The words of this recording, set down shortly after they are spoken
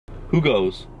Who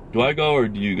goes? Do I go or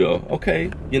do you go?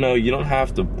 Okay, you know, you don't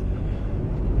have to.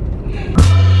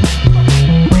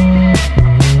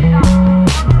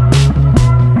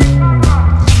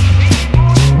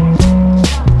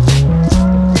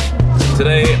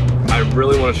 Today, I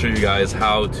really want to show you guys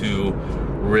how to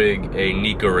rig a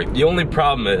Neko rig. The only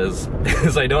problem is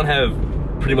I don't have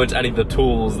pretty much any of the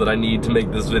tools that I need to make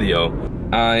this video.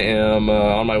 I am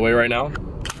on my way right now.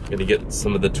 Gonna get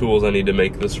some of the tools I need to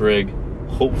make this rig.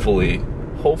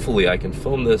 Hopefully I can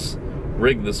film this,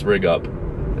 rig this rig up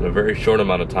in a very short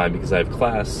amount of time because I have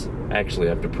class. Actually, I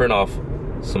have to print off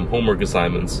some homework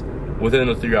assignments within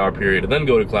a 3-hour period and then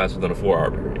go to class within a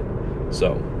 4-hour period.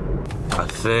 So, I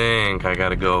think I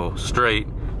gotta go straight,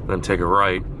 then take a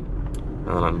right, and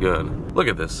then I'm good. Look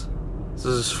at this. This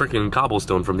is freaking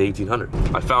cobblestone from the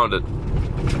 1800s. I found it.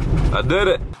 I did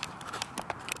it.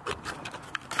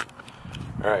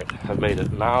 All right, I've made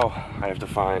it. Now I have to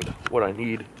find what I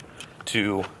need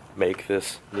to make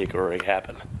this Neko rig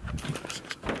happen.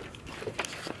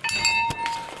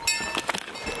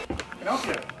 Can I help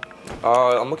you?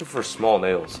 I'm looking for small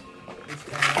nails.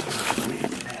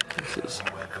 This is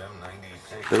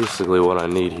basically what I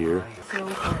need here.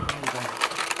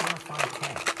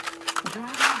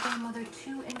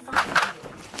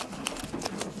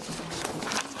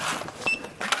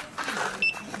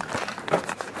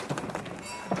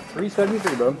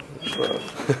 $3.73, bro.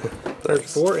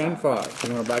 There's 4 and 5.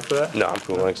 You want to back for that? No, I'm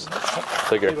cool, thanks.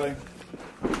 Take care. Hey,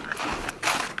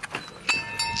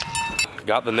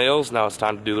 Got the nails, now it's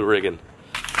time to do the rigging.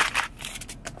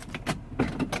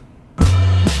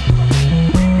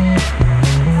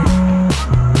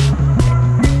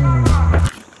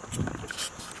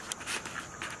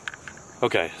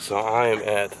 Okay, so I am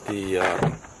at the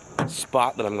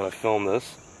spot that I'm going to film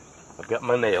this. I've got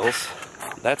my nails.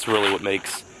 That's really what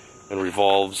makes and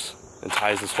revolves and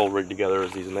ties this whole rig together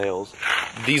is these nails.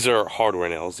 These are hardware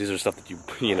nails. These are stuff that you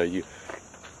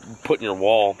put in your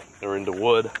wall or into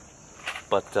wood,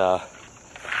 but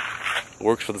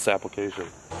works for this application.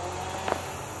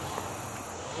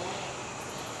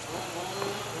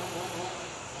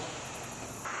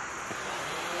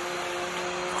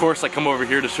 Of course, I come over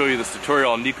here to show you this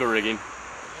tutorial on Neko rigging.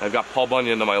 I've got Paul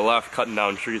Bunyan to my left cutting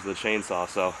down trees with a chainsaw,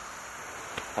 so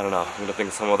I don't know. I'm gonna think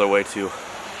of some other way to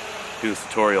do this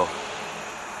tutorial.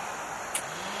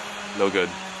 No good.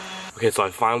 Okay, so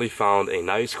I finally found a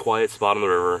nice quiet spot on the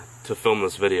river to film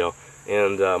this video,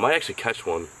 and might actually catch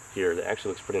one here. It actually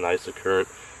looks pretty nice. The current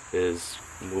is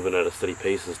moving at a steady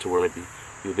pace as to where maybe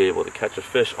you'll be able to catch a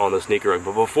fish on this Neko rig.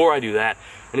 But before I do that,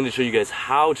 I need to show you guys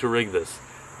how to rig this.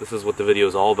 This is what the video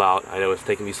is all about. I know it's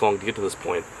taken me so long to get to this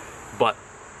point, but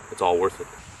it's all worth it.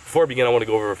 Before I begin, I want to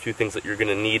go over a few things that you're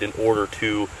going to need in order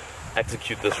to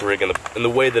execute this rig in the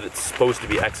way that it's supposed to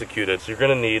be executed. So you're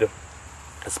going to need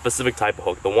a specific type of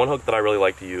hook. The one hook that I really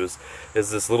like to use is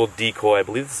this little decoy. I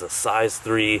believe this is a size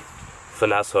 3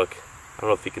 finesse hook. I don't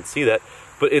know if you can see that,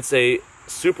 but it's a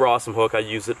super awesome hook. I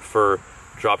use it for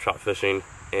drop shot fishing,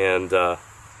 and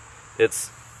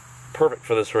it's perfect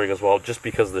for this rig as well, just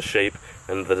because of the shape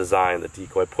and the design, the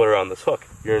decoy put around this hook.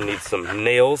 You're gonna need some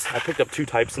nails. I picked up 2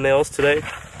 types of nails today.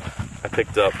 I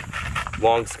picked up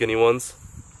long, skinny ones,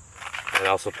 and I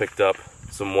also picked up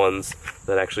some ones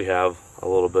that actually have a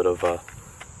little bit of a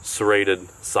serrated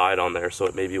side on there, so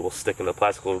it maybe will stick in the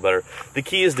plastic a little better. The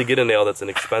key is to get a nail that's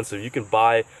inexpensive. You can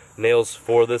buy nails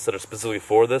for this that are specifically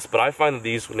for this, but I find that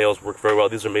these nails work very well.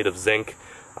 These are made of zinc,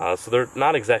 so they're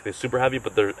not exactly super heavy,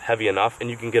 but they're heavy enough, and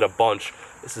you can get a bunch.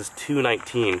 This is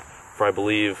 $2.19 for, I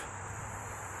believe,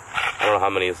 I don't know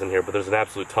how many is in here, but there's an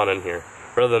absolute ton in here.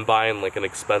 Rather than buying like an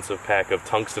expensive pack of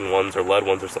tungsten ones or lead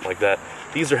ones or something like that,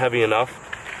 these are heavy enough,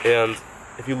 and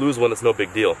if you lose one, it's no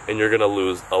big deal, and you're gonna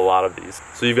lose a lot of these.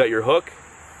 So you've got your hook,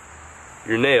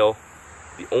 your nail.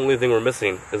 The only thing we're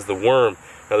missing is the worm.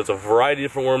 Now there's a variety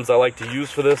of different worms I like to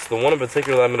use for this. The one in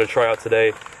particular that I'm gonna try out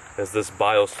today is this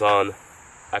Biosan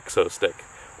Exo Stick.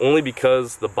 Only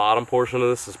because the bottom portion of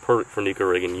this is perfect for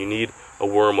Neko rigging. You need a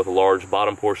worm with a large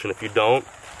bottom portion. If you don't,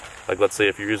 like let's say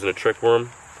if you're using a trick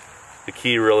worm, the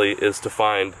key really is to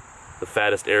find the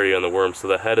fattest area in the worm. So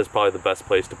the head is probably the best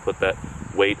place to put that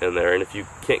weight in there. And if you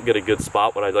can't get a good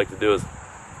spot, what I'd like to do is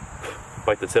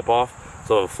bite the tip off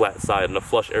so I have a flat side and a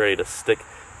flush area to stick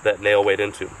that nail weight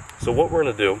into. So what we're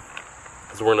going to do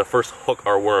is we're going to first hook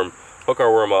our worm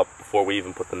up before we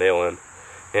even put the nail in.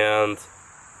 And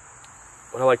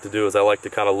what I like to do is I like to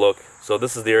kind of look. So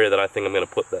this is the area that I think I'm going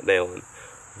to put that nail in.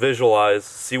 Visualize,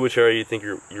 see which area you think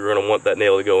you're going to want that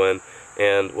nail to go in.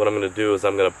 And what I'm going to do is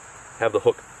I'm going to have the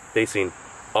hook facing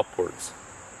upwards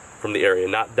from the area,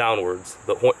 not downwards.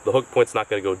 The hook point's not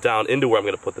going to go down into where I'm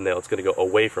going to put the nail. It's going to go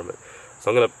away from it. So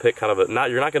I'm going to pick kind of a,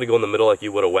 you're not going to go in the middle like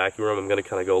you would a wacky worm. I'm going to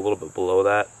kind of go a little bit below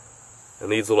that.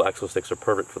 And these little exo sticks are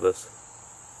perfect for this.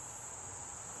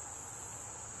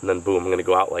 And then boom, I'm going to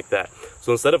go out like that.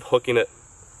 So instead of hooking it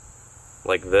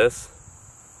like this,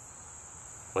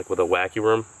 like with a wacky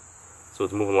worm, so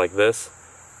it's moving like this,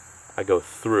 I go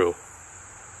through.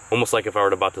 Almost like if I were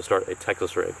about to start a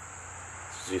Texas rig.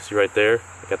 So you see right there,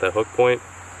 I got that hook point.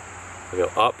 I go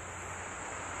up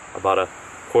about a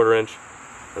 1/4 inch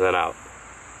and then out.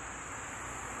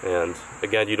 And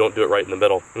again, you don't do it right in the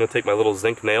middle. I'm going to take my little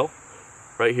zinc nail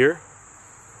right here,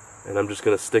 and I'm just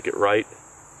going to stick it right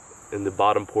in the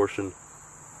bottom portion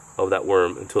of that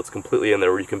worm until it's completely in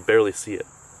there where you can barely see it.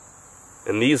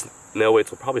 And these nail weights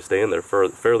will probably stay in there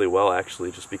fairly well,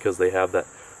 actually, just because they have that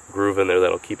groove in there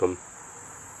that'll keep them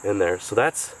in there. So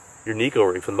that's your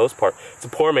Neko rig for the most part. It's a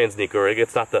poor man's Neko rig.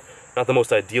 It's not the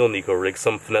most ideal Neko rig.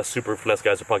 Some super finesse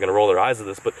guys are probably going to roll their eyes at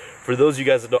this, but for those of you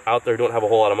guys that out there who don't have a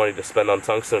whole lot of money to spend on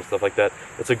tungsten and stuff like that,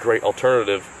 it's a great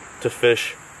alternative to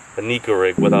fish a Neko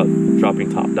rig without dropping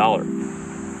top dollar.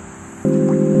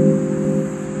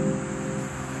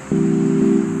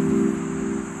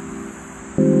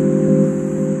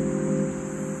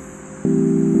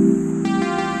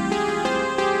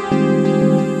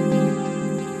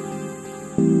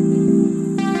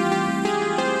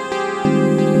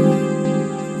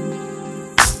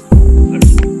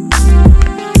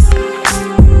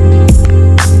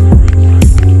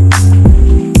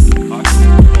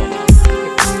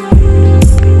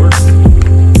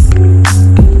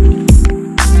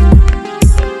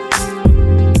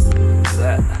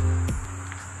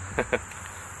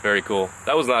 Very cool.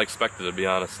 That was not expected, to be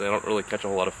honest. They don't really catch a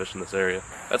whole lot of fish in this area.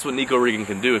 That's what Neko rigging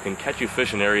can do. It can catch you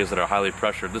fish in areas that are highly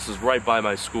pressured. This is right by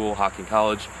my school, Hocking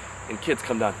College, and kids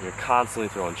come down here constantly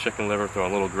throwing chicken liver,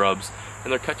 throwing little grubs,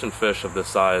 and they're catching fish of this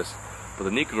size. But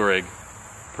the Neko rig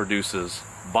produces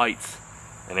bites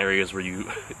in areas where you,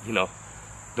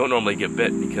 don't normally get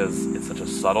bit because it's such a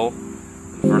subtle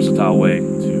and versatile way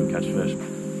to catch fish.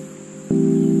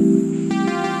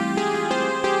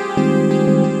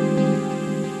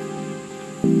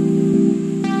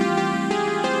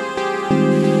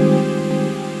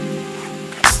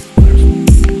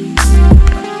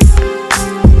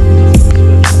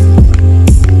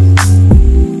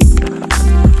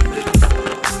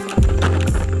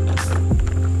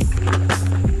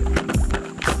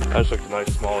 I just hooked a nice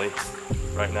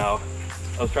smallie right now.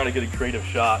 I was trying to get a creative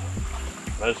shot.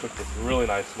 I just hooked this really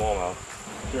nice smallmouth.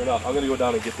 Sure enough, I'm gonna go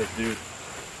down and get this dude.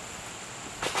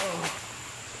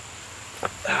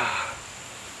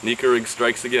 Neko rig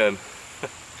strikes again.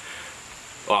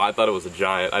 Well, I thought it was a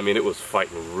giant. I mean, it was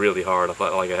fighting really hard. I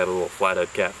thought like I had a little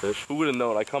flathead catfish. Who would have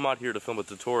known? I come out here to film a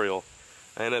tutorial.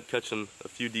 I ended up catching a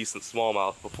few decent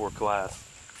smallmouth before class.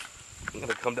 I'm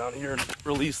gonna come down here and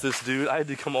release this dude. I had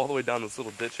to come all the way down this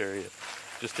little ditch area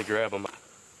just to grab him.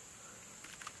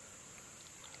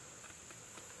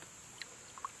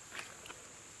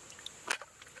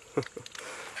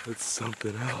 It's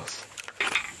something else.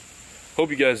 Hope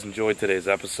you guys enjoyed today's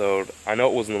episode. I know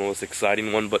it wasn't the most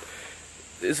exciting one, but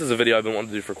this is a video I've been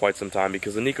wanting to do for quite some time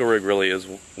because the Neko rig really is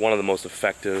one of the most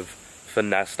effective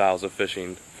finesse styles of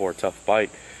fishing for a tough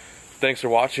bite. Thanks for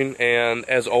watching, and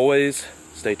as always,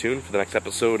 stay tuned for the next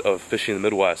episode of Fishing the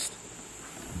Midwest.